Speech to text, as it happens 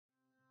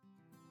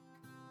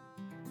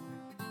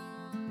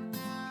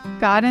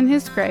God in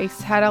His grace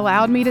had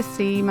allowed me to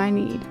see my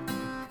need,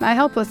 my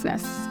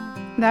helplessness.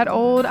 That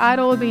old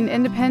idol of being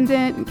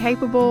independent and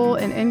capable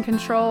and in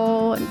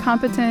control and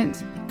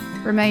competent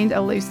remained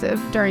elusive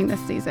during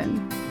this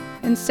season.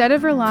 Instead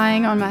of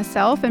relying on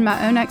myself and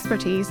my own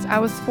expertise, I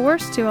was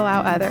forced to allow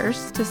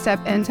others to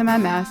step into my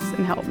mess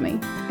and help me.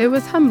 It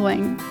was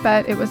humbling,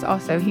 but it was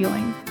also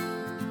healing.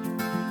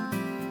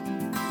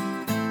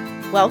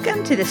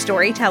 Welcome to the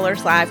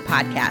Storytellers Live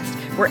podcast,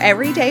 where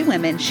everyday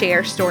women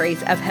share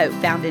stories of hope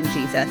found in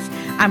Jesus.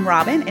 I'm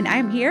Robin, and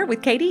I'm here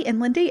with Katie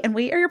and Lindy, and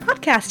we are your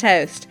podcast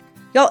hosts.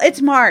 Y'all,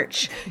 it's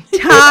March.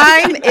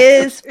 Time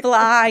is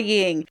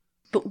flying.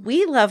 But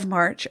we love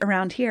March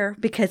around here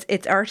because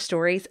it's our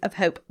Stories of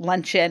Hope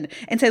luncheon.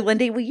 And so,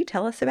 Lindy, will you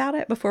tell us about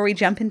it before we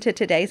jump into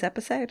today's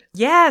episode?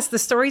 Yes, the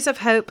Stories of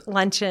Hope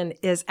luncheon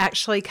is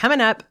actually coming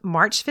up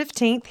March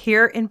 15th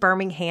here in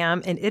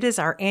Birmingham, and it is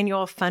our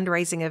annual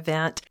fundraising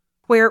event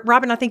where,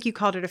 Robin, I think you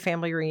called it a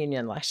family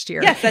reunion last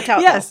year. Yes, that's how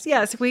it Yes,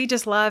 yes. We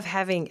just love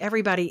having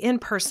everybody in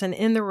person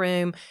in the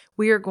room.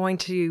 We are going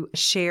to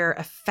share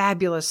a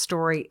fabulous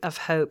story of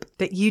hope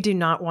that you do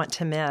not want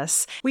to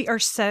miss. We are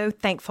so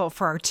thankful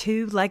for our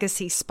two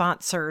legacy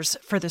sponsors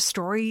for the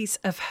Stories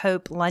of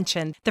Hope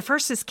luncheon. The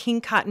first is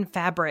King Cotton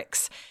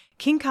Fabrics.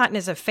 King Cotton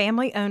is a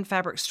family-owned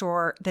fabric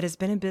store that has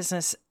been in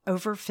business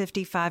over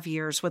 55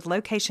 years with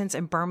locations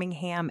in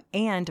Birmingham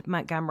and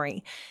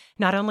Montgomery.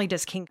 Not only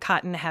does King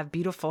Cotton have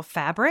beautiful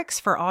fabrics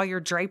for all your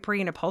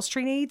drapery and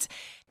upholstery needs,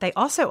 they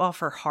also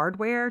offer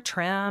hardware,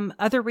 trim,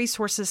 other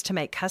resources to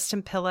make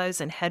custom pillows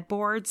and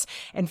headboards,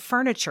 and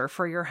furniture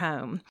for your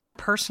home.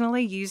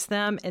 Personally use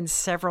them in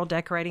several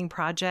decorating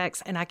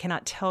projects, and I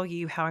cannot tell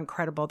you how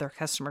incredible their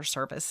customer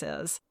service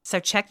is. So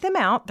check them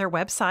out. Their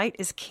website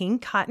is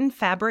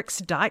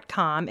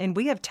kingcottonfabrics.com, and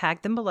we have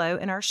tagged them below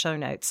in our show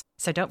notes.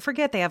 So don't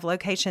forget they have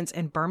locations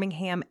in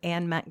Birmingham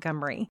and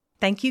Montgomery.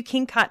 Thank you,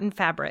 King Cotton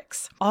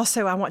Fabrics.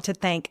 Also, I want to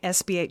thank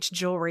SBH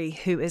Jewelry,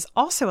 who is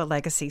also a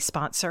legacy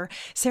sponsor.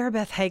 Sarah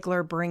Beth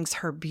Hagler brings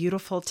her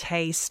beautiful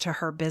taste to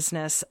her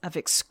business of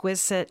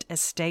exquisite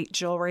estate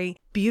jewelry,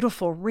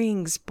 beautiful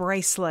rings,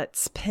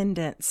 bracelets,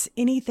 pendants,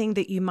 anything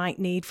that you might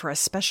need for a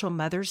special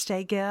Mother's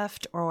Day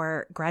gift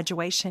or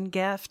graduation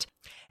gift.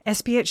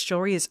 SBH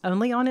Jewelry is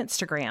only on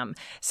Instagram,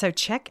 so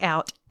check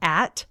out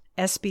at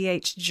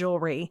SBH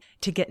Jewelry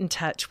to get in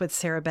touch with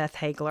Sarah Beth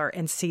Hagler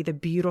and see the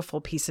beautiful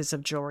pieces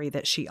of jewelry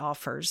that she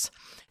offers.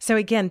 So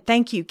again,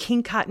 thank you,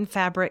 King Cotton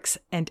Fabrics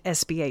and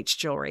SBH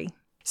Jewelry.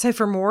 So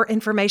for more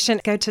information,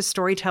 go to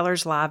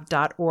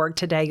storytellerslive.org.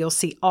 Today, you'll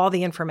see all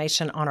the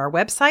information on our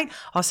website.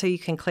 Also, you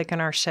can click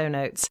on our show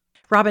notes.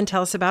 Robin,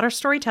 tell us about our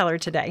storyteller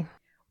today.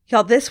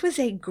 Y'all, this was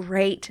a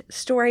great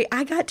story.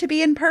 I got to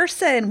be in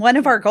person. One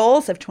of our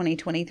goals of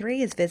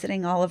 2023 is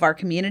visiting all of our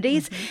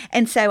communities. Mm-hmm.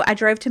 And so I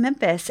drove to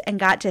Memphis and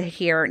got to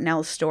hear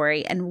Nell's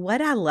story. And what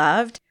I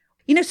loved,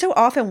 so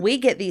often we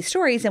get these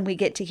stories and we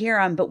get to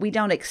hear them, but we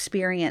don't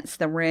experience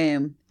the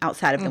room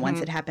outside of the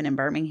ones that happen in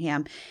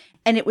Birmingham.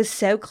 And it was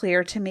so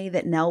clear to me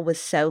that Nell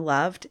was so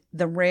loved.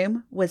 The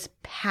room was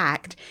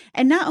packed,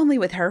 and not only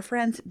with her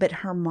friends, but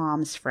her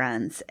mom's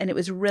friends. And it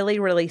was really,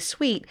 really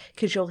sweet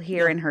because you'll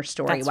hear in her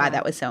story why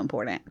that was so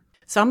important.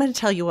 So I'm going to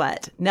tell you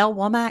what, Nell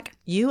Womack,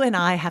 you and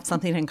I have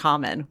something in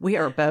common. We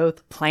are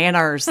both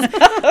planners.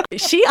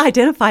 She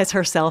identifies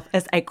herself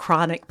as a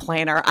chronic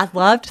planner. I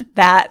loved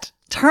that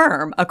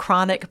term, a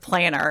chronic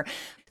planner.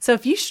 So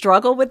if you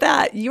struggle with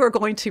that, you are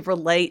going to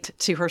relate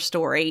to her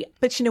story.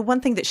 But, one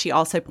thing that she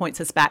also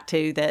points us back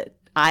to that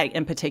I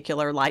in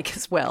particular like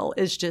as well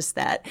is just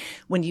that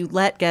when you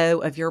let go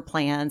of your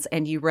plans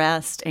and you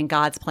rest in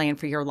God's plan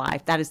for your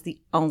life, that is the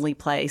only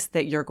place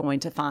that you're going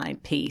to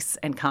find peace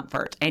and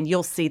comfort. And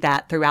you'll see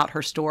that throughout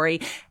her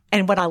story.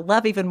 And what I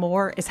love even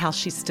more is how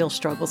she still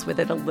struggles with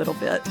it a little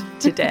bit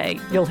today.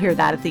 You'll hear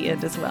that at the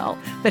end as well.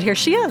 But here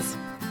she is.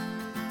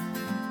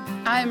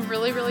 I am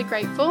really, really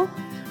grateful.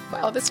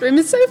 Wow, this room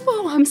is so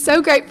full. I'm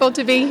so grateful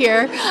to be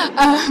here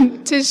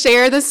to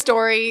share the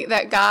story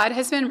that God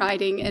has been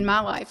writing in my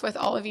life with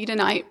all of you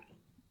tonight.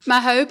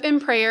 My hope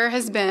and prayer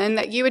has been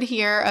that you would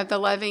hear of the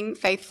loving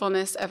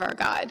faithfulness of our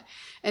God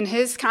and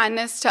His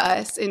kindness to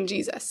us in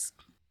Jesus,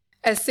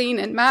 as seen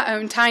in my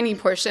own tiny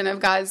portion of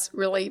God's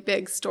really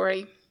big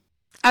story.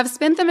 I've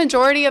spent the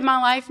majority of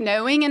my life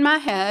knowing in my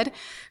head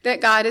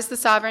that God is the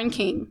sovereign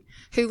King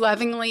who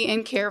lovingly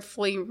and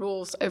carefully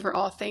rules over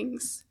all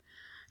things.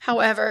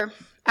 However,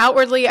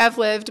 outwardly, I've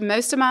lived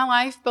most of my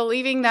life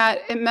believing that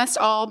it must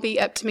all be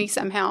up to me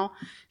somehow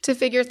to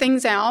figure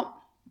things out,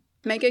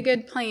 make a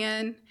good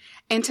plan,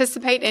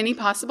 anticipate any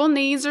possible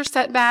needs or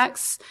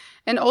setbacks,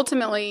 and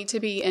ultimately to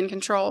be in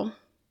control.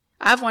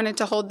 I've wanted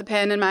to hold the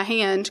pen in my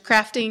hand,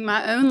 crafting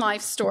my own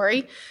life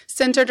story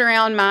centered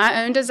around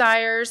my own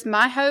desires,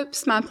 my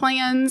hopes, my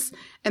plans,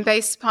 and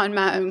based upon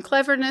my own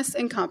cleverness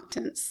and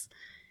competence.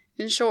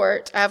 In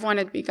short, I've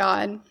wanted to be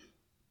God.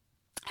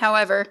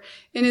 However,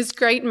 in His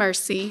great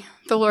mercy,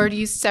 the Lord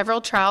used several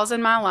trials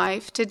in my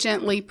life to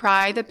gently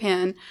pry the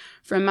pen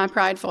from my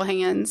prideful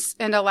hands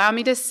and allow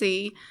me to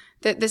see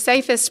that the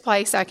safest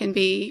place I can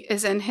be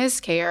is in His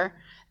care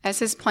as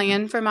his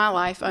plan for my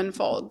life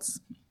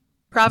unfolds.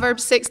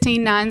 Proverbs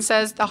 16:9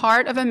 says, "The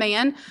heart of a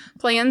man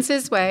plans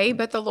his way,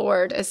 but the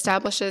Lord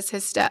establishes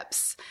his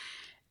steps."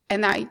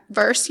 And that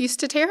verse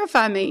used to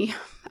terrify me.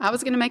 I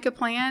was going to make a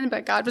plan,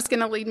 but God was going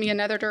to lead me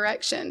another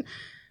direction.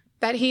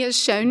 But he has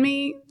shown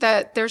me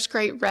that there's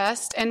great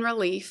rest and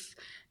relief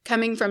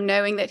coming from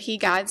knowing that he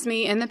guides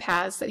me in the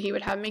paths that he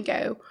would have me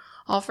go,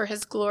 all for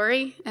his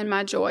glory and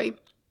my joy.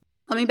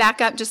 Let me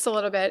back up just a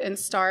little bit and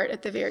start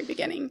at the very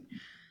beginning.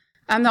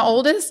 I'm the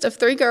oldest of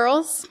 3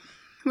 girls.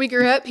 We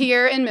grew up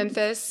here in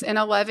Memphis in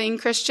a loving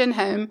Christian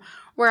home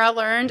where I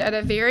learned at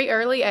a very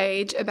early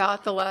age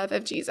about the love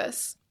of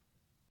Jesus.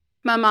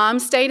 My mom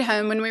stayed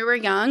home when we were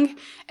young,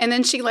 and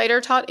then she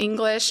later taught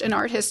English and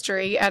art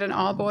history at an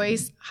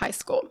all-boys high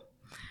school.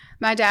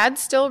 My dad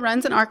still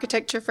runs an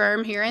architecture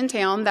firm here in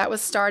town that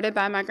was started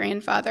by my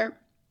grandfather.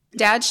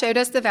 Dad showed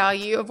us the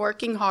value of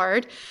working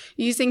hard,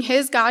 using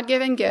his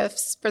God-given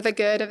gifts for the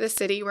good of the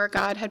city where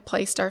God had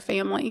placed our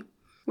family.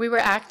 We were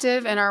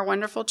active in our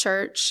wonderful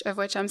church, of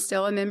which I'm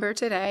still a member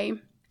today.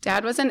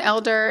 Dad was an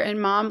elder,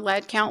 and Mom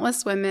led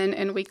countless women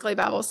in weekly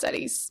Bible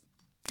studies.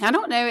 I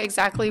don't know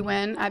exactly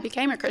when I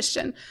became a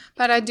Christian,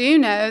 but I do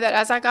know that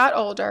as I got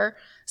older,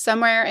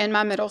 somewhere in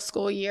my middle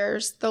school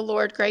years, the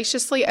Lord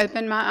graciously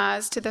opened my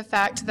eyes to the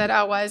fact that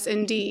I was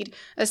indeed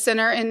a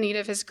sinner in need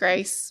of his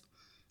grace.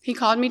 He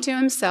called me to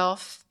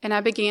himself, and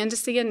I began to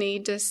see a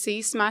need to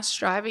cease my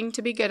striving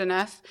to be good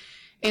enough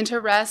and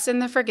to rest in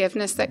the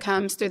forgiveness that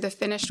comes through the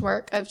finished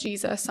work of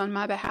Jesus on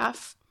my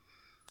behalf.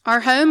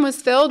 Our home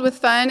was filled with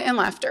fun and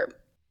laughter.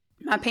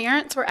 My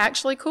parents were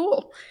actually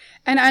cool,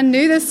 and I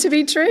knew this to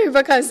be true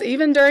because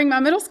even during my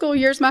middle school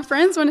years, my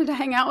friends wanted to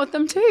hang out with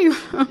them too.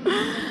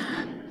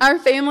 Our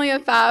family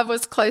of 5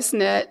 was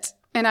close-knit,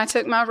 and I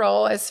took my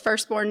role as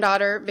firstborn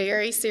daughter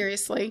very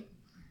seriously.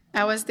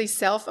 I was the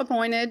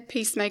self-appointed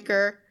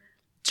peacemaker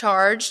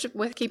charged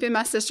with keeping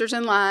my sisters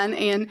in line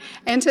and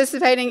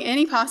anticipating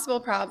any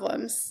possible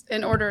problems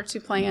in order to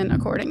plan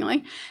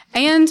accordingly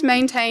and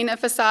maintain a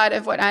facade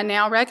of what I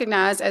now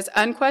recognize as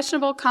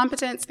unquestionable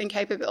competence and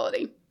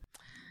capability.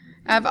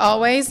 I've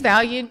always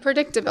valued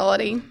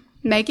predictability.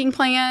 Making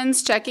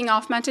plans, checking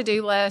off my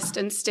to-do list,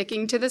 and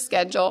sticking to the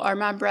schedule are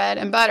my bread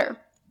and butter.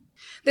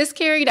 This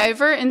carried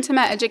over into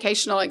my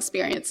educational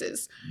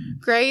experiences.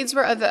 Grades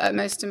were of the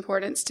utmost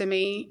importance to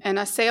me, and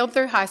I sailed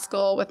through high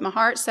school with my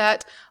heart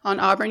set on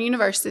Auburn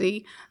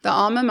University, the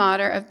alma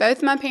mater of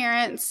both my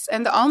parents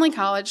and the only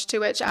college to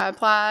which I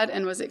applied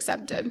and was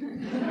accepted.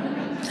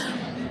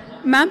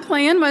 My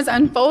plan was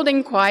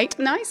unfolding quite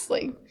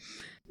nicely.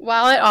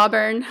 While at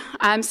Auburn,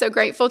 I'm so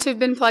grateful to have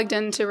been plugged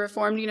into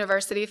Reformed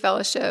University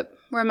Fellowship,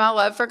 where my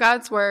love for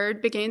God's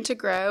Word began to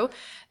grow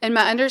and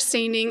my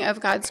understanding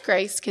of God's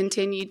grace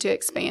continued to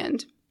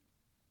expand.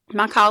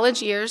 My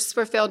college years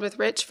were filled with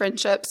rich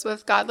friendships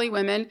with godly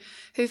women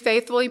who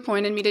faithfully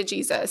pointed me to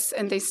Jesus,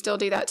 and they still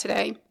do that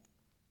today.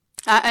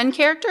 I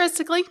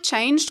uncharacteristically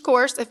changed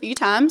course a few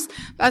times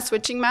by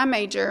switching my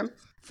major,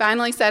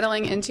 finally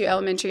settling into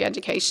elementary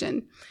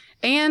education,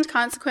 and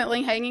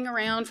consequently hanging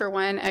around for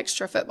one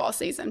extra football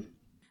season.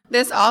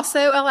 This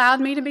also allowed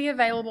me to be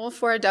available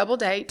for a double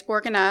date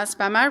organized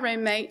by my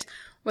roommate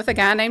with a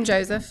guy named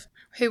Joseph,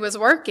 who was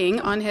working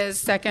on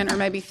his 2nd or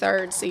maybe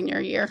 3rd senior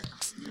year.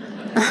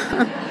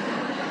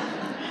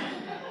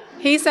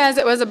 He says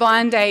it was a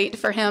blind date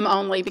for him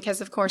only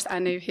because, of course, I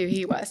knew who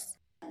he was.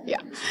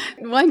 Yeah.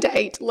 One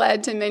date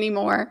led to many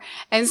more,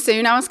 and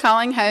soon I was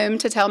calling home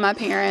to tell my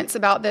parents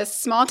about this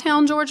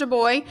small-town Georgia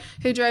boy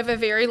who drove a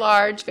very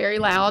large, very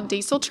loud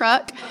diesel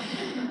truck.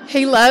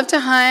 He loved to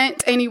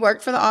hunt, and he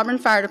worked for the Auburn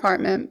Fire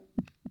Department.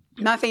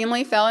 My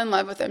family fell in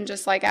love with him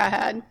just like I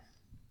had.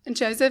 And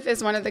Joseph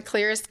is one of the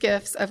clearest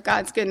gifts of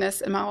God's goodness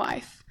in my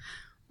life.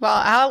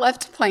 While I love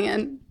to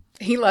plan,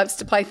 he loves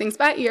to play things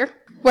by ear.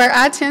 Where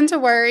I tend to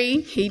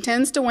worry, he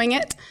tends to wing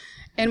it.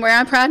 And where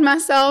I pride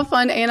myself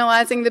on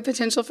analyzing the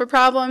potential for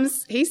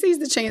problems, he sees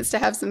the chance to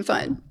have some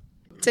fun.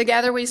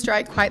 Together we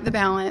strike quite the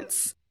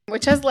balance,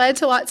 which has led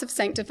to lots of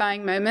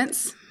sanctifying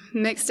moments,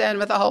 mixed in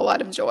with a whole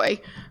lot of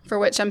joy, for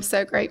which I'm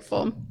so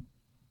grateful.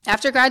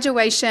 After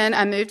graduation,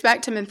 I moved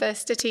back to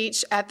Memphis to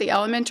teach at the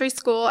elementary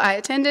school I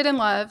attended and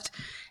loved,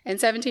 and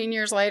 17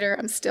 years later,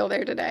 I'm still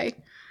there today.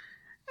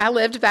 I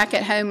lived back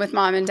at home with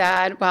Mom and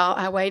Dad while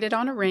I waited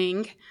on a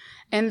ring,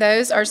 and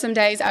those are some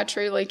days I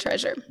truly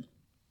treasure.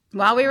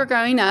 While we were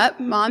growing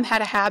up, Mom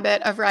had a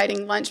habit of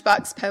writing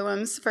lunchbox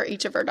poems for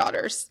each of her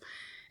daughters,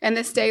 and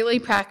this daily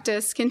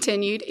practice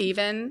continued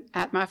even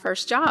at my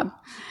first job.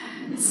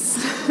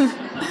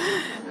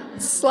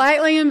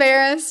 Slightly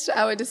embarrassed,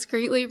 I would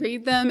discreetly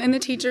read them in the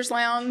teacher's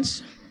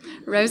lounge.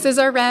 Roses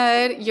are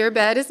red, your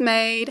bed is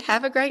made,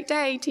 have a great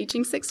day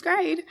teaching 6th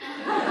grade.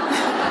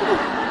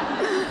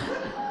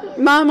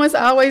 Mom was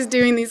always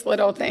doing these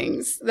little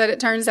things that it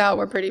turns out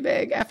were pretty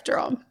big after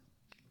all.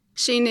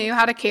 She knew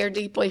how to care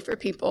deeply for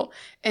people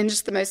in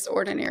just the most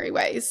ordinary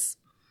ways.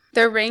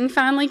 The ring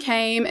finally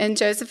came, and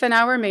Joseph and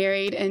I were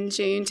married in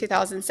June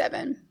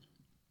 2007.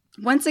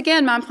 Once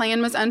again, my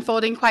plan was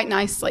unfolding quite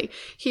nicely.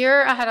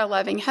 Here, I had a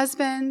loving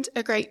husband,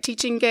 a great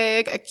teaching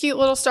gig, a cute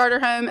little starter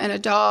home, and a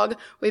dog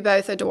we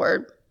both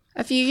adored.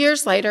 A few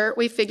years later,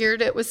 we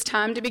figured it was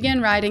time to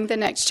begin writing the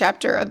next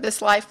chapter of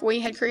this life we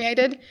had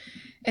created,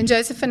 and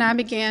Joseph and I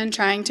began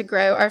trying to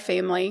grow our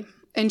family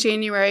in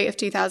January of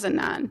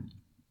 2009.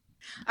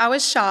 I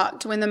was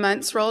shocked when the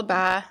months rolled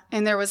by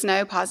and there was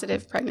no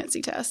positive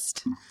pregnancy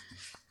test.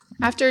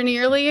 After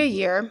nearly a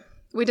year,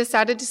 we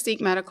decided to seek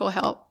medical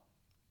help.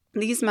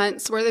 These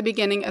months were the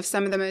beginning of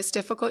some of the most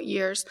difficult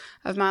years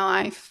of my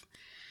life.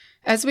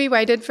 As we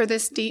waited for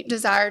this deep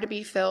desire to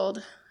be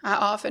filled, I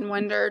often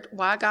wondered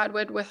why God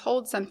would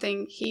withhold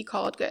something he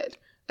called good,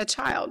 a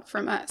child,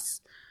 from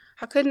us.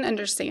 I couldn't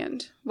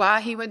understand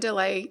why he would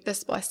delay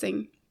this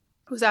blessing.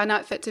 Was I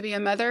not fit to be a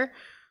mother?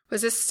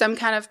 Was this some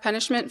kind of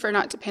punishment for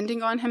not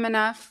depending on him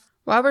enough?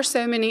 Why were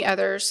so many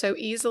others so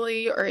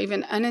easily or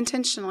even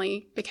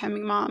unintentionally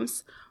becoming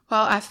moms,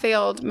 while I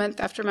failed month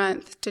after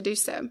month to do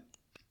so?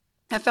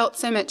 I felt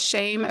so much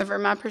shame over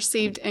my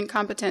perceived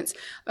incompetence,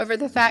 over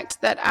the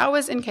fact that I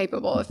was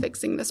incapable of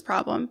fixing this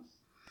problem.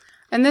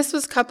 And this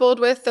was coupled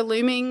with the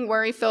looming,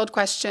 worry-filled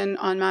question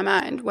on my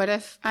mind: what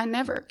if I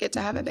never get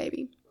to have a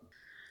baby?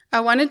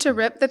 I wanted to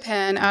rip the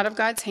pen out of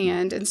God's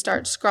hand and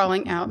start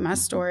scrawling out my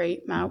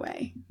story my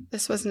way.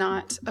 This was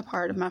not a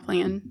part of my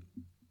plan.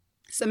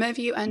 Some of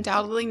you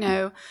undoubtedly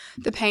know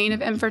the pain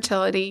of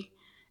infertility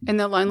and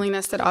the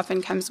loneliness that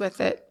often comes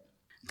with it.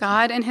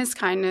 God, in his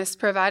kindness,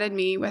 provided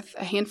me with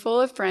a handful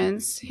of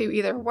friends who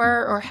either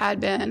were or had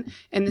been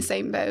in the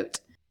same boat,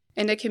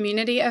 and a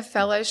community of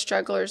fellow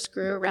strugglers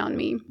grew around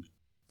me.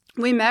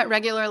 We met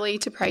regularly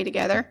to pray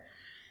together,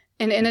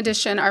 and in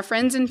addition, our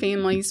friends and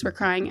families were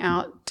crying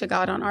out to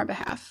God on our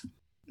behalf.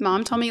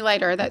 Mom told me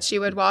later that she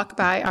would walk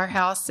by our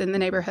house in the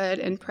neighborhood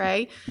and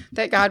pray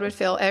that God would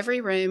fill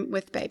every room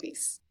with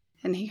babies,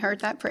 and he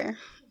heard that prayer.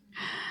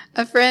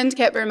 A friend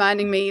kept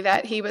reminding me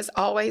that he was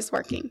always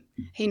working.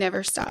 He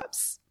never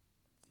stops.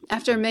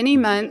 After many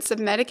months of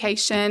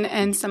medication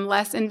and some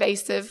less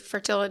invasive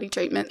fertility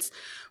treatments,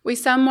 we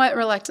somewhat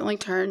reluctantly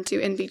turned to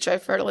in vitro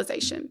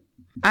fertilization.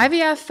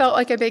 IVF felt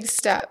like a big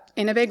step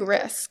and a big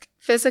risk,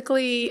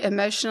 physically,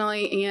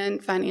 emotionally,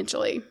 and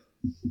financially.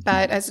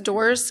 But as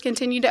doors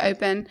continued to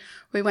open,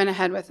 we went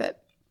ahead with it.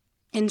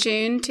 In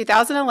June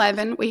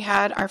 2011, we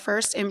had our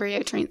first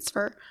embryo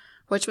transfer,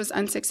 which was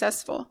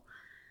unsuccessful.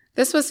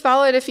 This was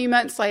followed a few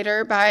months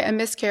later by a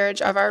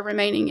miscarriage of our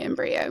remaining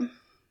embryo.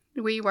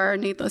 We were,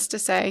 needless to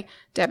say,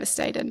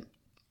 devastated.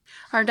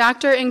 Our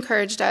doctor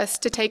encouraged us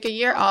to take a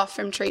year off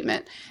from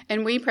treatment,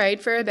 and we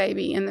prayed for a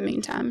baby in the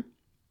meantime.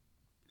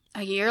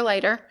 A year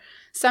later,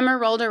 summer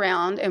rolled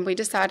around, and we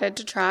decided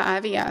to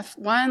try IVF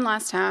one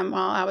last time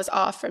while I was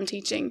off from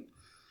teaching.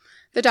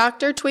 The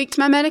doctor tweaked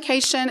my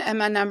medication, and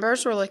my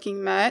numbers were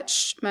looking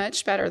much,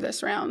 much better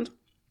this round.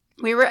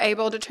 We were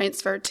able to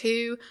transfer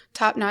 2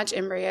 top-notch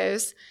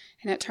embryos,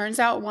 and it turns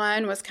out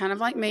one was kind of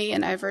like me,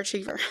 an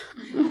overachiever.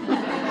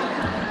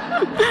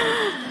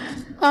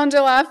 On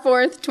July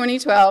 4th,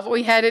 2012,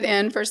 we headed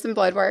in for some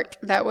blood work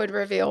that would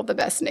reveal the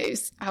best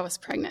news. I was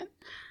pregnant.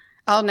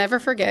 I'll never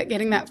forget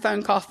getting that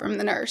phone call from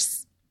the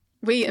nurse.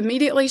 We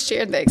immediately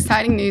shared the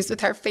exciting news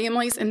with our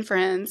families and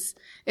friends.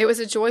 It was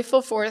a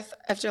joyful 4th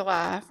of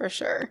July, for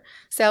sure,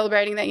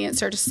 celebrating the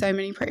answer to so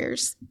many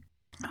prayers.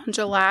 On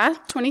July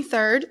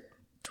 23rd,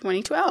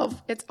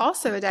 2012, it's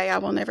also a day I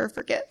will never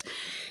forget.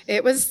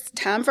 It was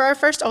time for our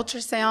first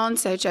ultrasound,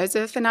 so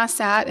Joseph and I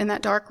sat in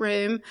that dark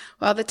room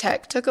while the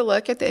tech took a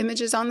look at the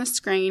images on the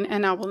screen,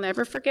 and I will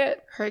never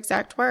forget her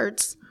exact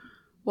words: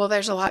 "Well,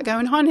 there's a lot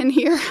going on in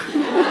here."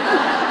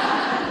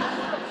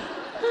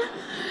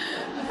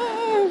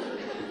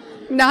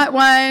 Not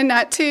 1,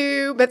 not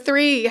 2, but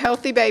 3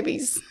 healthy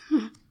babies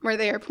were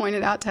there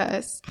pointed out to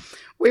us.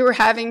 We were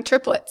having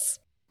triplets.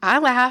 I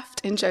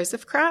laughed and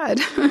Joseph cried.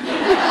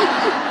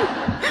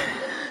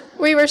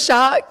 We were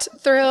shocked,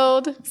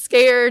 thrilled,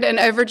 scared, and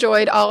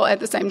overjoyed all at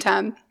the same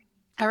time.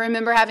 I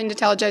remember having to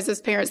tell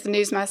Joseph's parents the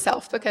news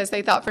myself because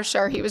they thought for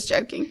sure he was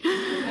joking.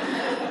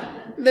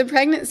 The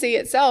pregnancy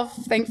itself,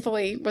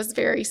 thankfully, was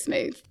very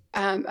smooth.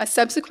 A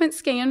subsequent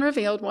scan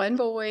revealed 1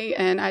 boy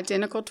and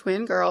identical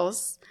twin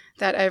girls.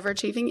 That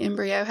overachieving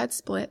embryo had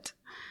split.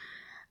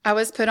 I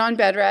was put on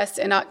bed rest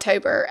in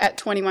October at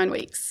 21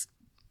 weeks.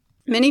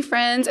 Many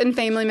friends and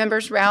family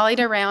members rallied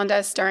around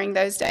us during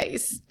those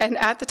days, and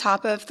at the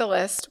top of the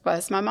list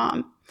was my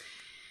mom.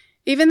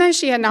 Even though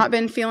she had not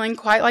been feeling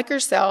quite like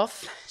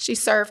herself, she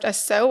served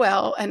us so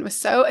well and was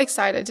so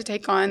excited to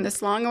take on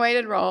this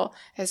long-awaited role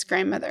as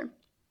grandmother.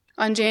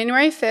 On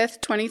January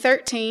 5th,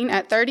 2013,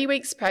 at 30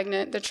 weeks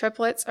pregnant, the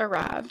triplets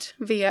arrived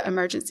via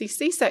emergency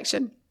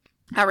C-section.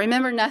 I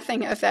remember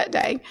nothing of that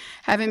day,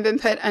 having been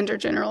put under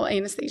general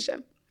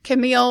anesthesia.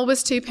 Camille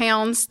was 2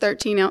 pounds,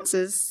 13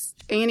 ounces.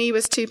 Annie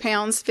was 2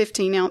 pounds,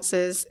 15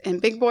 ounces. And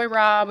big boy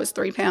Rob was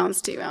 3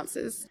 pounds, 2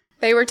 ounces.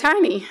 They were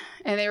tiny,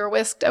 and they were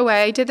whisked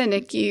away to the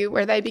NICU,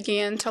 where they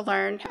began to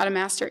learn how to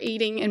master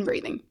eating and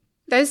breathing.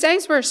 Those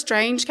days were a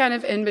strange kind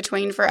of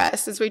in-between for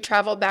us as we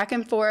traveled back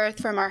and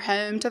forth from our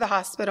home to the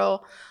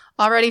hospital,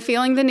 already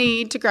feeling the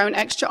need to grow an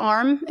extra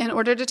arm in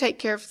order to take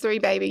care of 3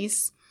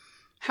 babies.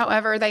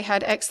 However, they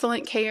had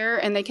excellent care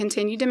and they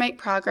continued to make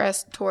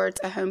progress towards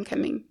a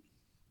homecoming.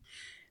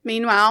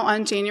 Meanwhile,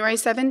 on January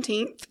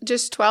 17th,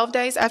 just 12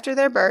 days after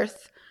their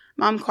birth,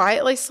 Mom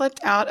quietly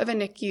slipped out of a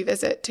NICU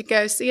visit to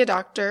go see a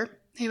doctor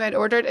who had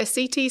ordered a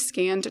CT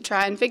scan to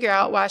try and figure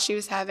out why she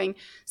was having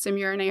some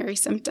urinary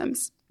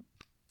symptoms.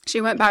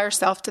 She went by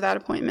herself to that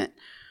appointment,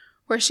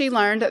 where she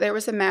learned that there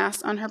was a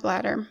mass on her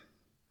bladder.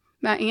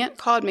 My aunt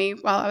called me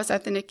while I was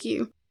at the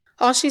NICU.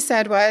 All she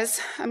said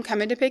was, "I'm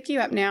coming to pick you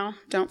up now.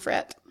 Don't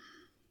fret."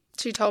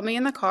 She told me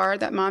in the car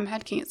that Mom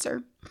had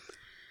cancer.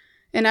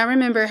 And I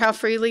remember how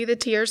freely the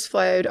tears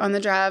flowed on the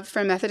drive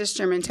from Methodist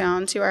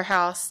Germantown to our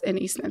house in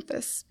East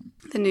Memphis.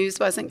 The news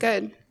wasn't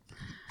good.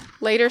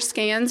 Later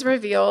scans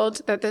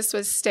revealed that this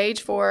was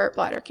stage 4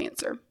 bladder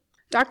cancer.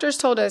 Doctors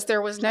told us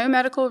there was no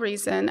medical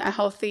reason a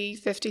healthy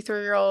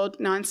 53-year-old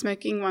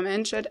non-smoking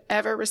woman should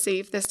ever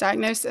receive this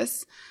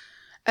diagnosis.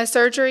 A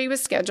surgery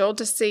was scheduled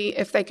to see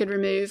if they could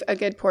remove a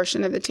good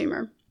portion of the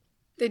tumor.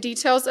 The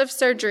details of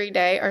surgery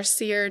day are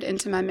seared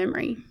into my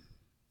memory.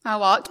 I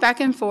walked back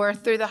and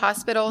forth through the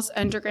hospital's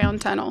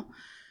underground tunnel,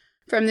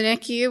 from the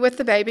NICU with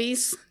the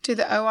babies to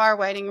the OR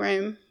waiting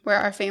room where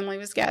our family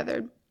was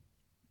gathered.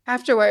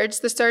 Afterwards,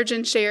 the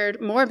surgeon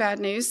shared more bad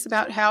news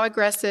about how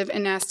aggressive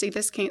and nasty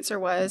this cancer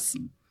was.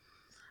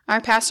 Our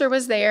pastor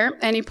was there,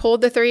 and he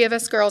pulled the 3 of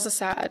us girls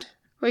aside.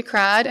 We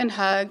cried and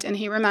hugged, and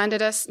he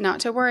reminded us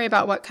not to worry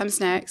about what comes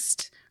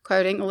next,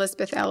 quoting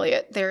Elizabeth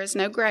Elliot, "There is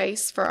no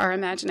grace for our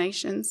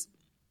imaginations."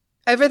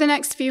 Over the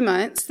next few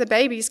months, the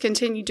babies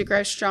continued to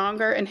grow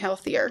stronger and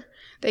healthier.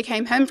 They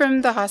came home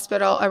from the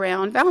hospital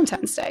around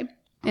Valentine's Day.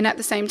 And at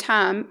the same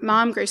time,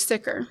 Mom grew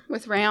sicker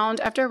with round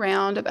after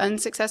round of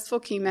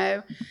unsuccessful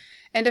chemo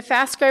and a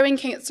fast-growing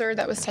cancer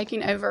that was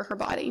taking over her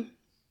body.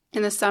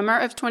 In the summer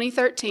of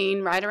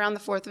 2013, right around the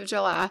 4th of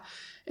July,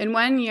 and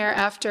 1 year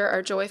after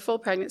our joyful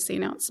pregnancy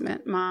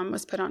announcement, Mom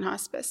was put on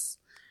hospice.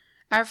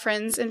 Our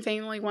friends and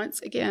family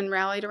once again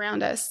rallied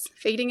around us,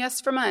 feeding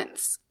us for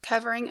months,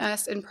 covering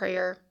us in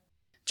prayer,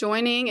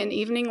 joining in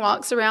evening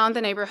walks around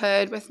the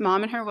neighborhood with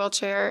Mom in her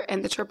wheelchair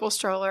and the triple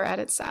stroller at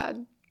its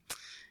side.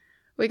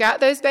 We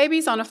got those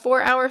babies on a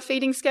 4-hour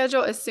feeding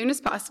schedule as soon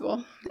as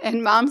possible,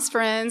 and Mom's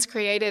friends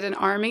created an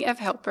army of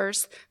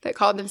helpers that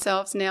called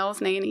themselves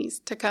Nell's Nannies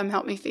to come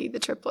help me feed the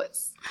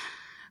triplets.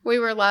 We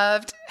were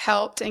loved,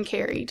 helped, and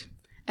carried,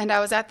 and I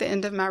was at the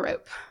end of my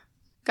rope.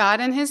 God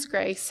in His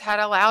grace had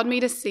allowed me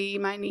to see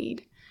my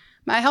need,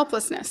 my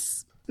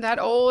helplessness. That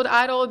old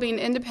idol of being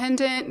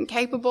independent and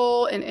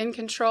capable and in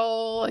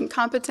control and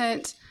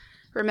competent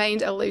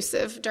remained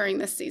elusive during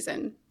this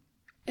season.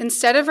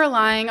 Instead of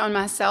relying on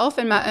myself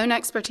and my own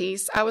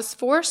expertise, I was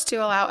forced to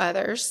allow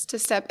others to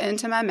step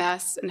into my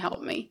mess and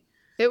help me.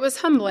 It was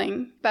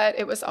humbling, but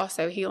it was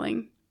also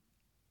healing.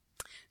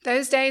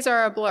 Those days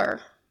are a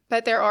blur,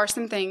 but there are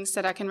some things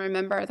that I can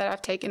remember that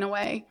I've taken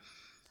away.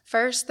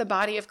 First, the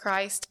body of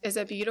Christ is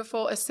a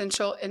beautiful,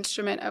 essential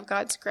instrument of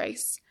God's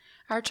grace.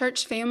 Our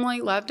church family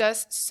loved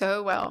us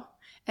so well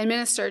and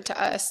ministered to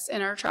us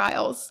in our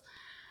trials.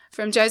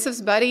 From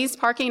Joseph's buddies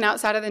parking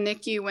outside of the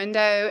NICU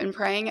window and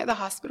praying at the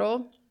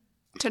hospital,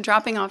 to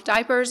dropping off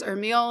diapers or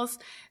meals,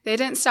 they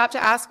didn't stop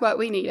to ask what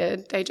we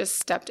needed. They just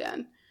stepped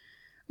in.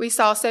 We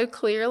saw so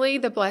clearly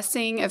the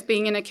blessing of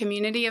being in a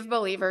community of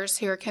believers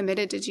who are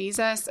committed to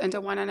Jesus and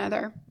to one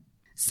another.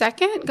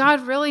 Second,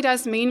 God really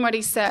does mean what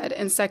He said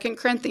in 2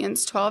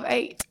 Corinthians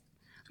 12:8.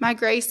 "My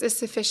grace is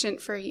sufficient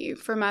for you,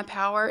 for my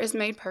power is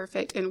made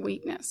perfect in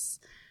weakness.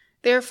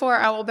 Therefore,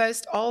 I will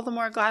boast all the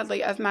more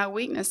gladly of my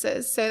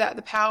weaknesses, so that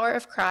the power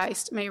of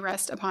Christ may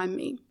rest upon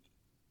me."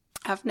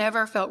 I've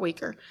never felt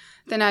weaker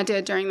than I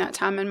did during that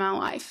time in my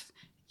life.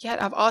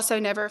 Yet I've also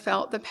never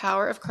felt the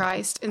power of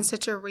Christ in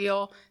such a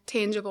real,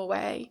 tangible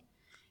way.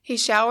 He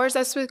showers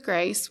us with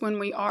grace when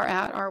we are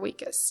at our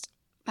weakest.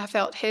 I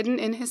felt hidden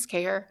in His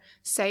care,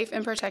 safe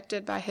and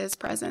protected by His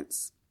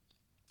presence.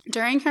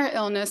 During her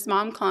illness,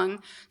 Mom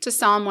clung to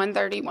Psalm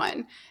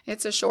 131.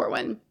 It's a short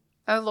one.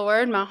 "O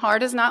Lord, my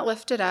heart is not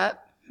lifted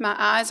up. My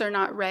eyes are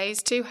not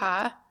raised too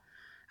high.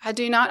 I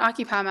do not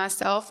occupy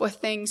myself with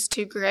things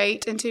too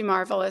great and too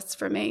marvelous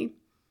for me.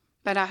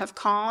 But I have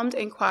calmed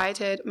and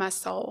quieted my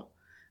soul,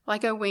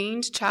 like a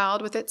weaned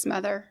child with its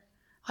mother.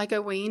 Like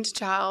a weaned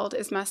child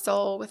is my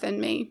soul within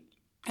me.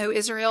 O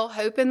Israel,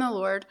 hope in the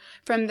Lord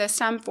from this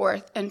time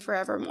forth and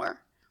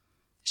forevermore."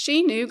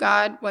 She knew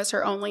God was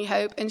her only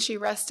hope, and she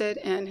rested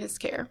in His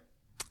care.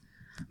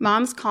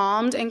 Mom's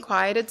calmed and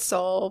quieted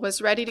soul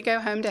was ready to go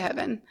home to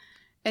heaven,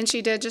 and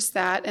she did just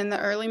that in the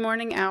early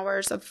morning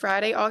hours of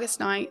Friday, August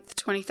 9th,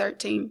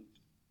 2013.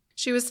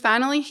 She was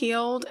finally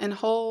healed and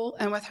whole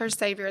and with her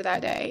Savior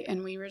that day,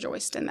 and we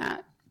rejoiced in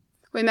that.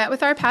 We met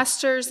with our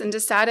pastors and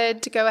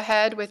decided to go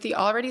ahead with the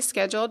already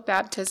scheduled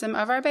baptism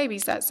of our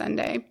babies that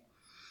Sunday.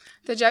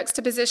 The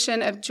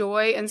juxtaposition of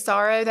joy and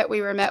sorrow that we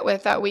were met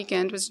with that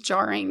weekend was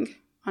jarring.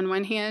 On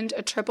one hand,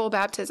 a triple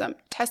baptism,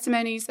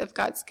 testimonies of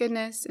God's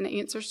goodness and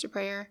answers to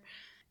prayer,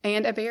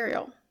 and a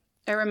burial,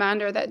 a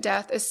reminder that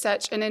death is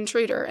such an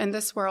intruder and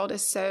this world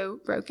is so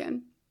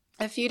broken.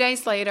 A few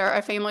days later,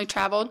 our family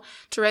traveled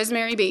to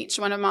Rosemary Beach,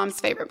 one of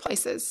Mom's favorite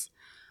places.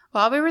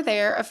 While we were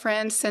there, a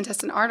friend sent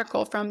us an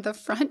article from the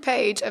front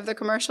page of the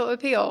Commercial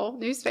Appeal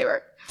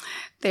newspaper.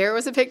 There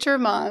was a picture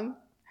of Mom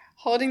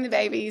holding the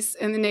babies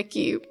in the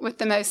NICU with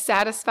the most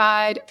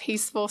satisfied,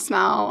 peaceful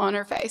smile on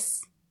her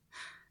face.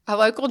 A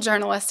local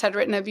journalist had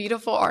written a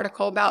beautiful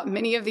article about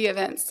many of the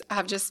events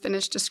I've just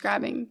finished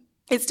describing.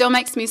 It still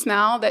makes me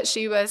smile that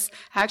she was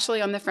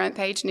actually on the front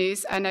page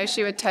news. I know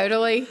she would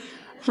totally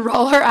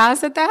roll her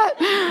eyes at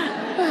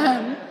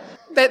that.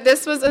 But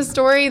this was a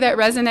story that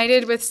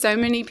resonated with so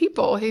many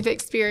people who've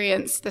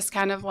experienced this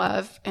kind of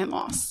love and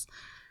loss.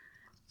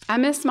 I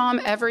miss Mom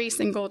every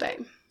single day,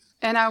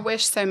 and I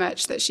wish so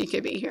much that she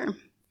could be here.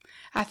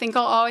 I think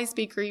I'll always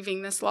be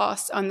grieving this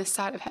loss on this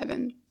side of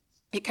heaven.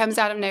 It comes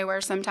out of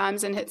nowhere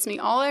sometimes and hits me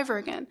all over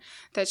again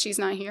that she's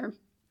not here.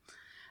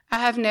 I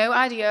have no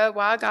idea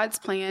why God's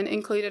plan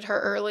included her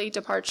early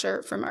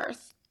departure from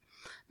earth.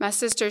 My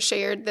sister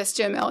shared this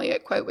Jim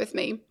Elliot quote with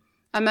me.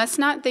 I must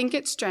not think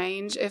it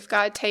strange if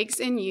God takes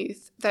in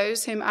youth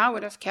those whom I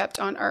would have kept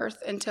on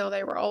earth until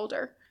they were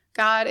older.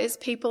 God is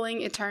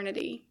peopling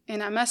eternity,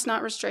 and I must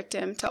not restrict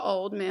him to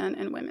old men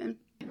and women.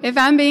 If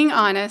I'm being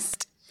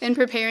honest, in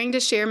preparing to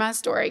share my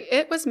story,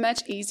 it was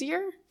much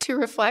easier to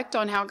reflect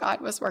on how God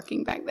was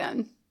working back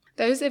then.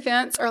 Those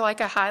events are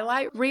like a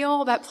highlight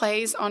reel that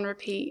plays on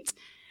repeat,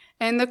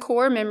 and the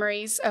core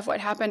memories of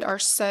what happened are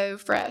so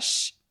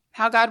fresh.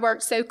 How God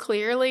worked so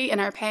clearly in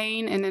our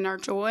pain and in our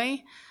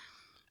joy.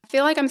 I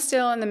feel like I'm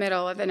still in the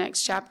middle of the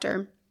next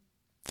chapter,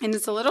 and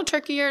it's a little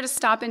trickier to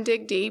stop and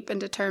dig deep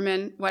and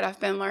determine what I've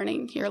been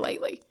learning here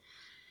lately.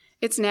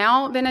 It's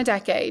now been a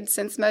decade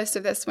since most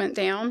of this went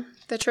down.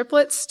 The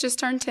triplets just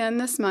turned 10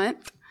 this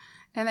month,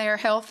 and they are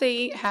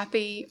healthy,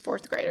 happy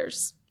fourth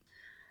graders.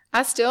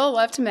 I still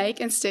love to make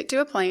and stick to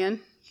a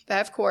plan,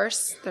 but of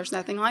course, there's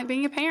nothing like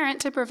being a parent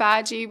to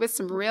provide you with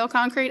some real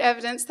concrete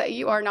evidence that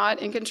you are not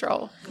in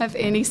control of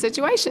any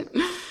situation.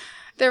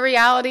 The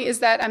reality is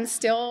that I'm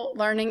still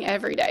learning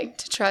every day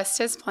to trust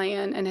his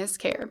plan and his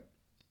care.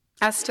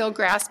 I still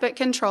grasp at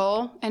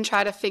control and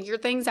try to figure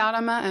things out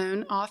on my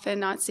own, often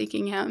not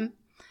seeking him.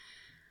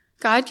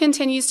 God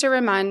continues to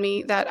remind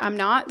me that I'm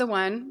not the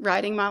one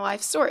writing my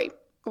life story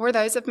or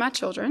those of my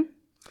children,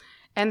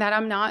 and that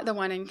I'm not the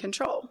one in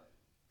control,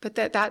 but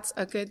that's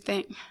a good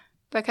thing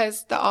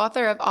because the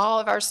author of all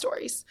of our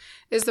stories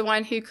is the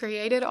one who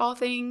created all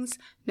things,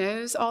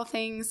 knows all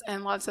things,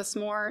 and loves us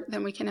more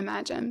than we can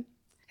imagine.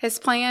 His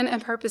plan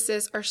and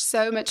purposes are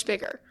so much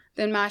bigger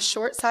than my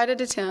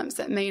short-sighted attempts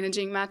at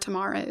managing my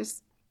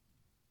tomorrows.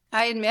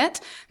 I admit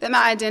that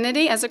my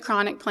identity as a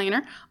chronic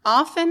planner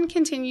often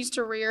continues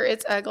to rear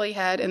its ugly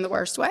head in the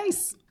worst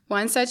ways.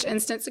 One such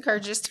instance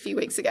occurred just a few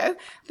weeks ago,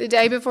 the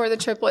day before the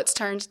triplets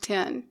turned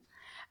 10.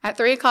 At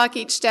 3 o'clock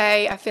each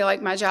day, I feel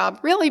like my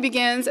job really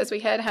begins as we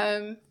head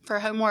home for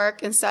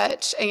homework and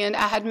such, and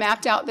I had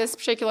mapped out this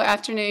particular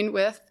afternoon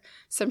with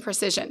some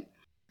precision.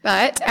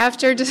 But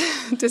after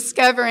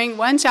discovering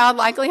one child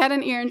likely had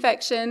an ear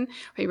infection,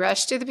 we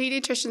rushed to the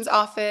pediatrician's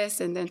office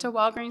and then to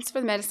Walgreens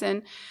for the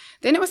medicine.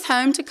 Then it was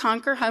home to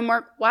conquer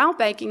homework while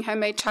baking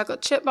homemade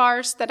chocolate chip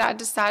bars that I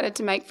decided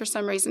to make for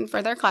some reason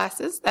for their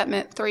classes. That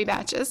meant 3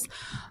 batches,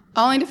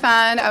 only to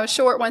find I was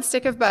short 1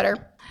 stick of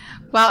butter.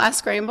 While I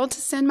scrambled to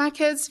send my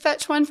kids to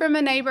fetch one from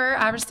a neighbor,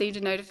 I received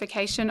a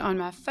notification on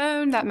my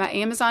phone that my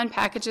Amazon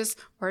packages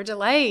were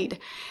delayed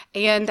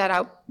and that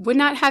I would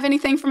not have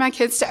anything for my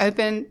kids to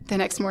open the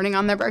next morning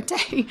on their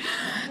birthday.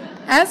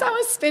 As I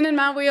was spinning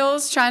my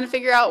wheels trying to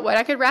figure out what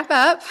I could wrap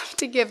up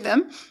to give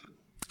them,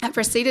 I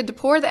proceeded to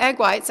pour the egg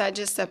whites I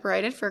just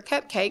separated for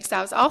cupcakes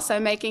I was also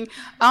making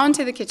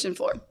onto the kitchen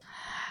floor.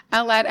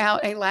 I let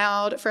out a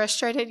loud,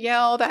 frustrated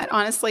yell that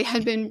honestly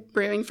had been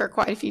brewing for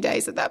quite a few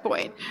days at that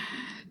point.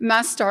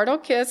 My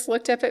startled kids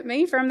looked up at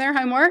me from their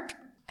homework,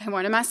 and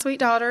one of my sweet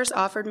daughters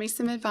offered me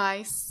some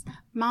advice.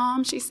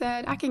 Mom, she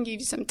said, I can give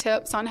you some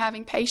tips on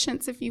having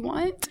patience if you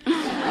want.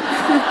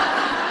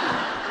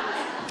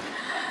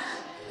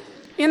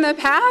 In the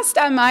past,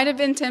 I might have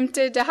been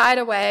tempted to hide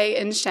away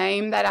in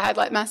shame that I had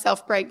let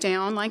myself break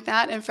down like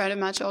that in front of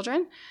my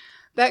children.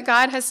 But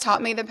God has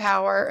taught me the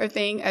power of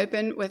being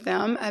open with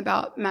them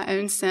about my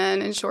own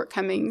sin and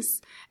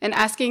shortcomings and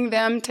asking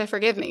them to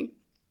forgive me,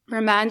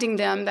 reminding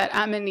them that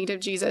I'm in need of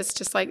Jesus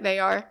just like they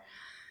are.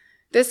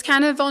 This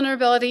kind of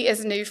vulnerability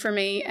is new for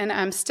me, and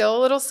I'm still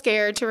a little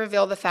scared to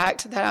reveal the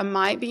fact that I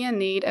might be in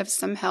need of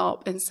some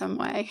help in some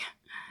way.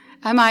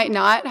 I might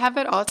not have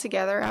it all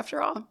together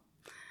after all.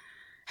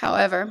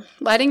 However,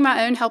 letting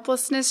my own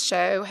helplessness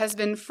show has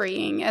been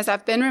freeing as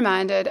I've been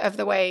reminded of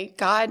the way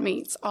God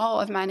meets all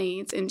of my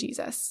needs in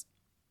Jesus.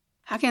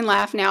 I can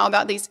laugh now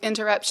about these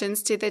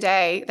interruptions to the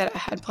day that I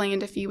had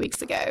planned a few weeks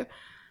ago,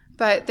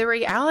 but the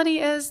reality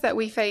is that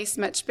we face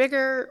much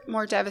bigger,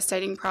 more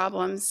devastating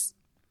problems,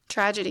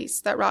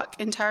 tragedies that rock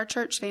entire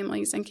church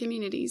families and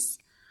communities,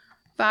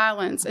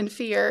 violence and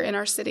fear in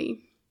our city,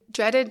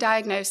 dreaded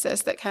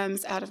diagnosis that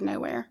comes out of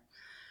nowhere.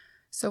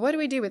 So what do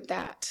we do with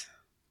that?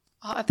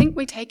 Well, I think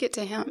we take it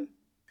to him.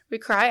 We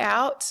cry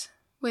out,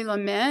 we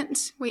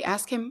lament, we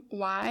ask him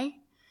why,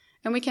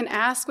 And we can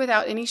ask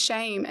without any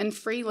shame and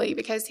freely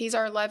because he's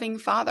our loving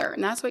Father,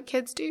 and that's what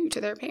kids do to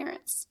their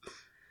parents.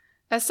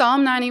 As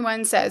Psalm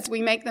 91 says,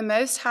 we make the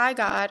Most High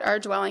God our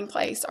dwelling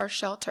place, our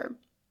shelter.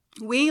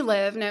 We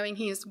live knowing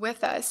he is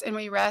with us, and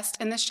we rest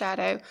in the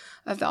shadow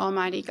of the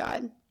Almighty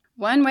God.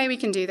 One way we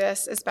can do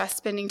this is by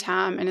spending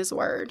time in his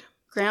word,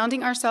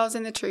 grounding ourselves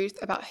in the truth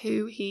about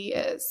who he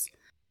is.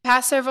 The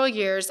past several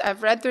years,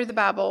 I've read through the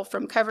Bible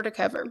from cover to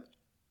cover,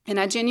 and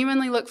I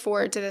genuinely look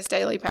forward to this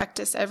daily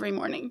practice every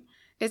morning.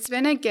 It's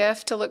been a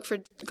gift to look for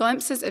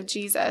glimpses of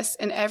Jesus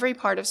in every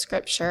part of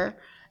Scripture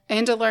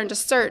and to learn to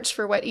search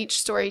for what each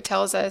story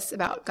tells us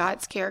about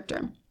God's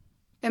character.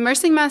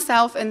 Immersing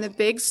myself in the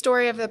big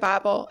story of the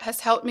Bible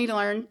has helped me to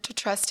learn to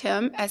trust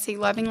him as he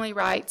lovingly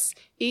writes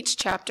each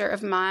chapter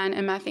of mine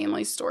and my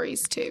family's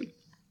stories too.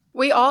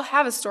 We all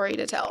have a story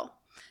to tell.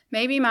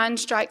 Maybe mine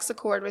strikes a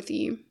chord with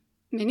you.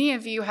 Many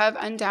of you have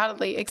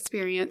undoubtedly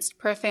experienced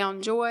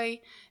profound joy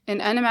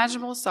and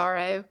unimaginable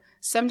sorrow,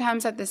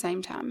 sometimes at the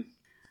same time.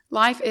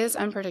 Life is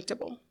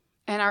unpredictable,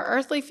 and our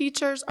earthly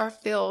futures are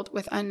filled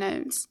with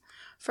unknowns.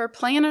 For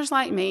planners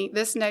like me,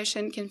 this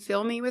notion can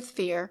fill me with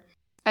fear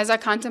as I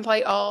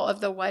contemplate all of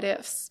the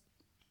what-ifs,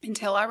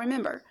 until I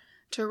remember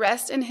to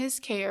rest in his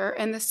care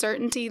and the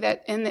certainty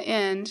that in the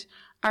end,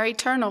 our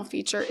eternal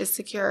future is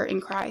secure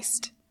in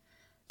Christ.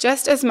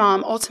 Just as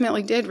Mom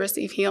ultimately did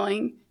receive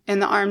healing in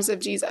the arms of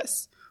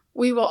Jesus,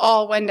 we will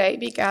all one day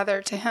be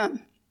gathered to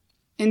him.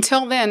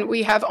 Until then,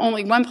 we have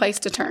only one place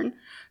to turn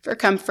for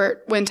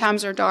comfort when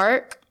times are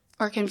dark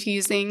or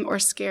confusing or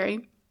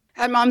scary.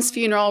 At Mom's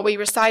funeral, we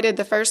recited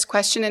the first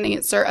question and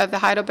answer of the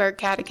Heidelberg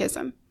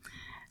Catechism.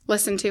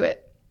 Listen to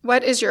it.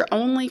 What is your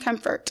only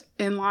comfort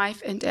in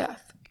life and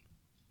death?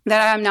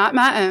 That I am not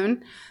my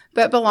own,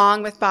 but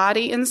belong with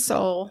body and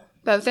soul,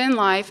 both in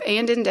life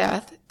and in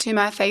death, to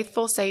my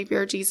faithful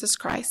Savior, Jesus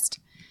Christ.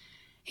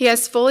 He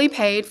has fully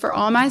paid for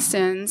all my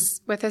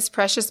sins with his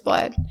precious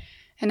blood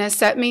and has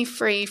set me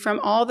free from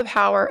all the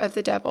power of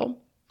the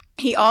devil.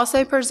 He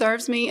also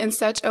preserves me in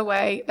such a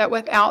way that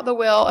without the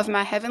will of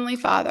my heavenly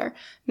Father,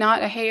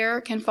 not a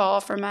hair can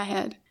fall from my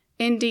head.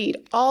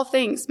 Indeed, all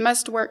things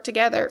must work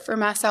together for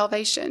my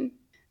salvation.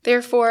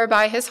 Therefore,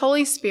 by his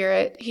Holy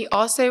Spirit, he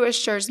also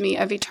assures me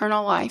of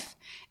eternal life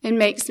and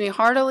makes me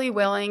heartily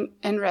willing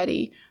and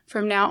ready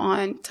from now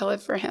on to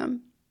live for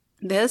him.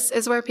 This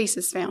is where peace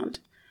is found,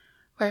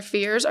 where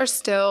fears are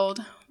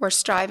stilled, where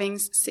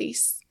strivings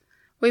cease.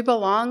 We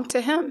belong to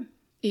him.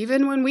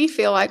 Even when we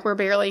feel like we're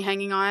barely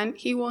hanging on,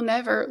 he will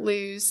never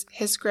lose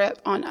his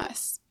grip on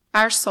us.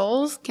 Our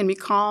souls can be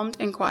calmed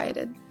and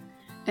quieted.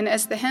 And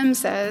as the hymn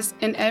says,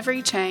 in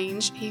every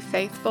change, he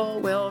faithful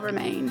will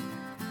remain.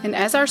 And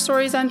as our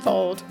stories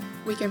unfold,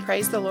 we can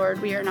praise the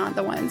Lord we are not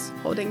the ones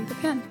holding the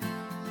pen.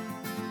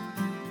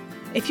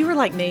 If you were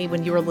like me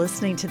when you were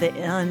listening to the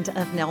end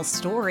of Nell's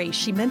story,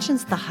 she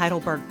mentions the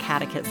Heidelberg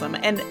Catechism.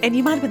 And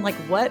you might have been like,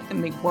 what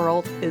in the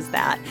world is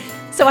that?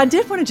 So I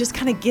did want to just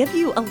kind of give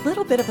you a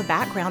little bit of a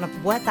background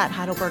of what that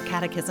Heidelberg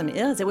Catechism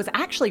is. It was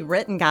actually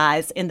written,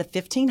 guys, in the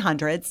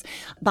 1500s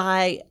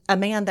by a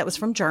man that was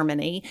from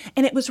Germany.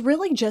 And it was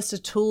really just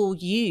a tool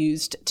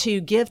used to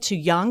give to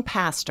young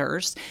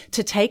pastors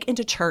to take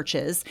into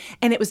churches.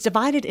 And it was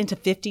divided into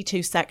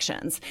 52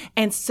 sections.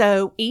 And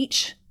so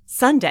each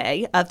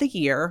Sunday of the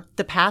year,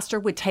 the pastor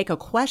would take a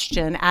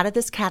question out of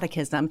this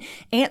catechism,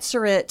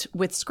 answer it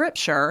with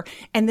scripture,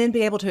 and then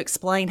be able to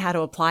explain how to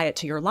apply it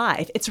to your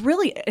life. It's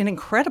really an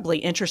incredibly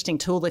interesting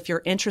tool if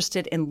you're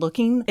interested in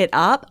looking it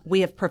up.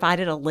 We have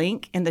provided a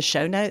link in the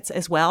show notes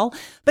as well.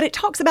 But it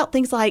talks about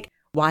things like,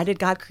 why did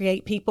God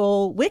create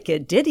people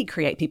wicked? Did he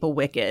create people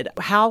wicked?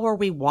 How are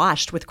we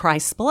washed with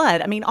Christ's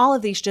blood? I mean, all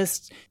of these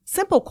just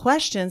simple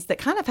questions that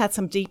kind of had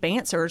some deep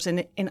answers.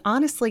 And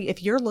honestly,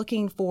 if you're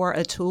looking for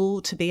a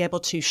tool to be able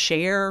to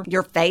share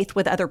your faith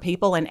with other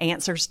people and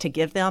answers to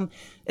give them,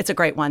 it's a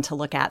great one to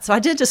look at. So I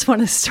did just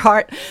want to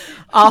start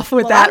off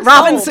with that.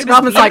 Robin's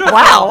like,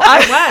 wow.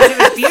 It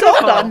was beautiful.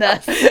 Sold on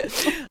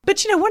this.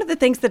 But, one of the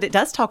things that it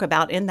does talk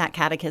about in that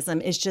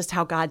catechism is just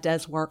how God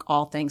does work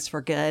all things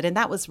for good. And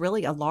that was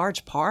really a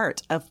large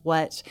part of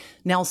what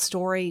Nell's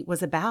story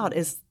was about,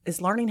 is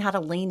learning how to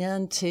lean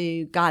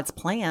into God's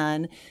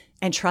plan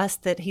and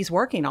trust that he's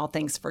working all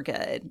things for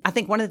good. I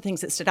think one of the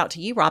things that stood out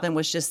to you, Robin,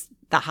 was just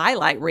the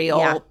highlight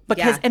reel.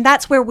 And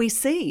that's where we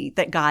see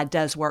that God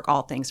does work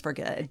all things for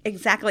good.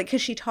 Exactly,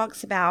 because she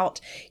talks about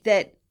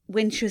that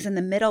when she was in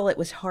the middle, it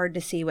was hard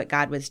to see what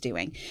God was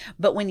doing.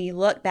 But when you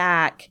look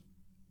back,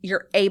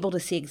 you're able to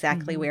see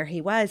exactly where he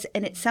was.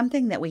 And it's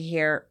something that we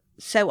hear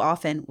so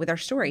often with our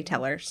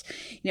storytellers.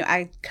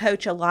 I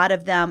coach a lot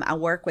of them. I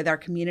work with our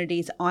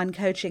communities on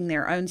coaching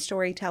their own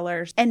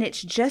storytellers. And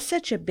it's just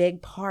such a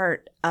big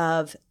part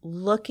of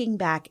looking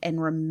back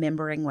and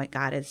remembering what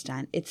God has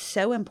done. It's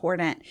so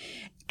important.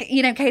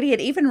 Katie,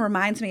 it even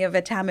reminds me of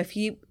a time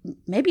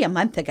maybe a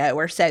month ago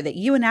or so, that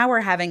you and I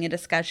were having a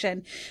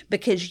discussion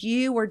because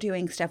you were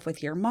doing stuff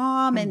with your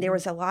mom and there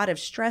was a lot of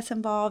stress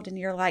involved. And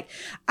you're like,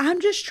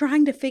 I'm just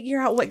trying to figure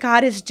out what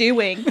God is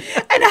doing. And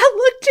I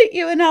looked at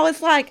you and I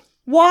was like,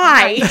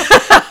 Why?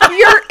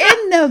 You're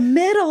in the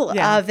middle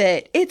of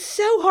it. It's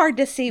so hard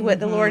to see what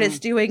the Lord is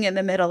doing in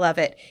the middle of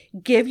it.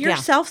 Give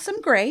yourself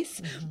some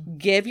grace,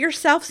 give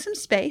yourself some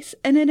space,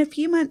 and in a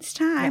few months'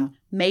 time,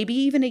 maybe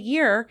even a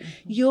year,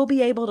 you'll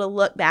be able to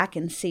look back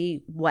and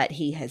see what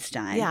he has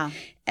done. Yeah.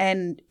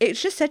 And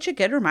it's just such a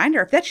good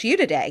reminder. If that's you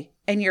today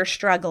and you're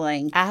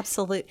struggling,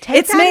 Absolutely. Take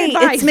It's that me.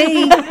 advice. It's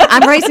me.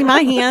 I'm raising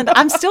my hand.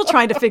 I'm still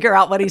trying to figure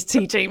out what he's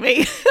teaching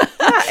me.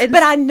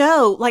 But I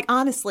know, like,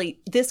 honestly,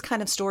 this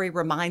kind of story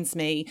reminds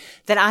me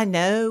that I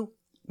know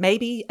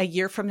maybe a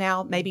year from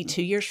now, maybe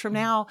 2 years from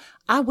now,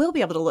 I will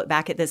be able to look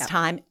back at this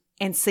time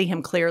and see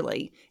him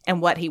clearly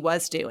and what he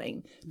was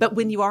doing. But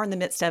when you are in the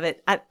midst of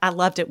it, I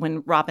loved it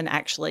when Robin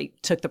actually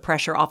took the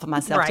pressure off of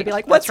myself to be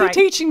like, what's he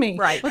teaching me?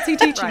 Right. What's he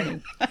teaching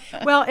me?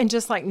 Well, and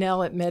just like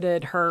Nell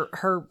admitted,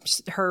 her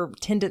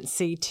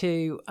tendency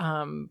to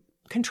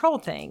control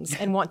things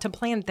and want to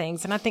plan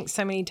things. And I think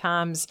so many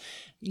times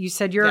you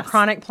said you're a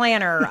chronic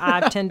planner.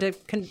 I tend to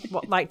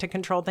like to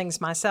control things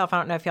myself. I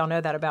don't know if y'all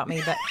know that about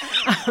me, but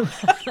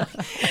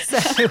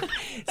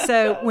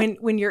so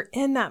when you're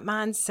in that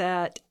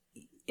mindset,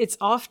 it's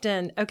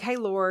often, okay,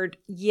 Lord,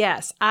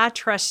 yes, I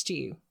trust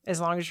you as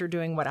long as you're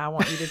doing what I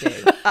want you to do.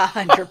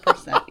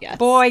 100%, yes.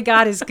 Boy,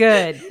 God is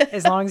good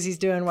as long as he's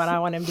doing what I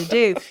want him to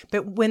do.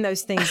 But when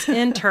those things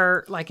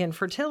enter, like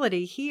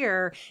infertility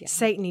here,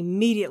 Satan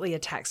immediately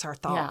attacks our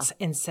thoughts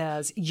and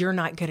says, you're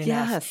not good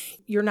enough. Yes.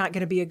 You're not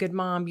going to be a good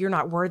mom. You're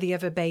not worthy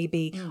of a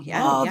baby.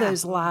 All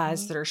those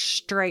lies that are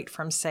straight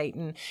from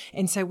Satan.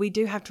 And so we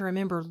do have to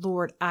remember,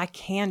 Lord, I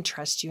can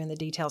trust you in the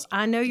details.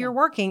 I know you're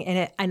working in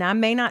it, and I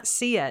may not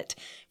see it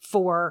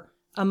for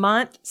a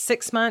month,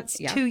 6 months,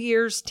 2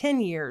 years,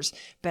 10 years,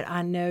 but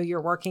I know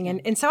you're working.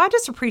 And so I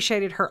just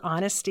appreciated her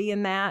honesty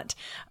in that,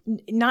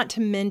 not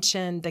to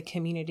mention the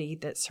community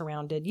that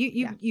surrounded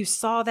you. You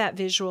saw that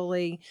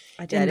visually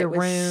I did. in the It was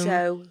room.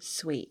 so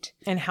sweet.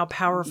 And how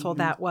powerful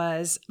that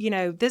was. You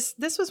know, this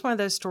was one of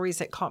those stories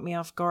that caught me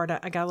off guard.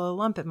 I got a little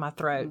lump in my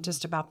throat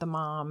just about the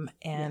mom.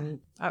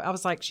 And I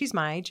was like, she's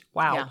my age.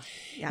 Wow.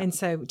 Yeah. And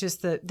so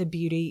just the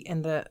beauty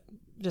and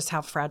just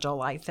how fragile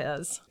life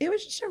is. It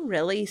was just a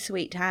really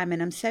sweet time,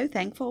 and I'm so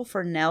thankful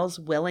for Nell's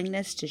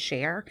willingness to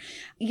share.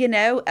 You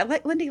know,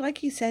 like Lindy,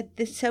 like you said,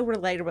 this is so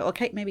relatable.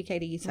 Okay, maybe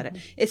Katie, you said it.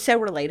 It's so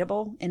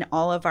relatable in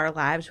all of our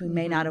lives. We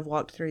may not have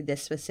walked through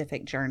this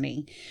specific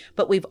journey,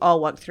 but we've all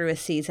walked through a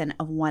season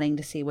of wanting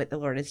to see what the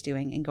Lord is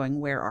doing and going,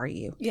 where are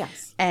you?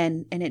 Yes.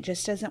 And it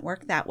just doesn't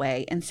work that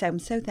way. And so I'm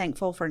so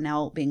thankful for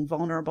Nell being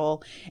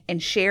vulnerable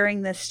and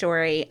sharing this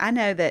story. I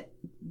know that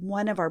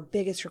one of our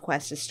biggest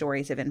requests is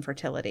stories of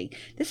infertility.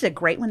 This is a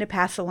great one to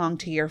pass along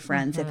to your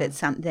friends if it's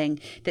something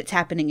that's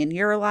happening in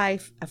your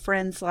life, a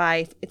friend's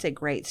life. It's a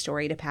great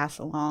story to pass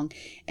along.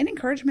 And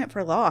encouragement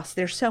for loss.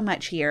 There's so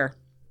much here.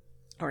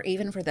 Or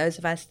even for those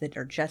of us that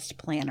are just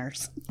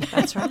planners.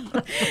 That's right.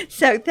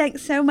 So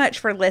thanks so much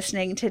for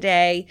listening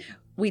today.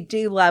 We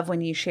do love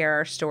when you share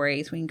our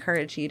stories. We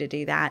encourage you to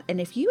do that. And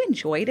if you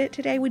enjoyed it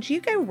today, would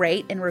you go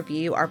rate and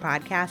review our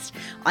podcast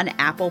on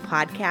Apple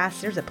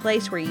Podcasts? There's a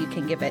place where you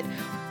can give it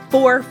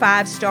 4 or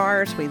 5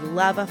 stars. We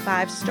love a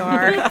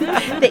 5-star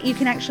that you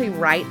can actually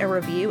write a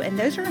review. And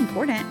those are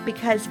important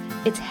because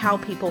it's how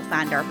people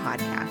find our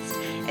podcast.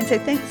 And so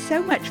thanks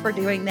so much for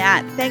doing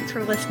that. Thanks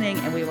for listening,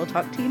 and we will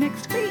talk to you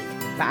next week.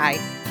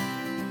 Bye.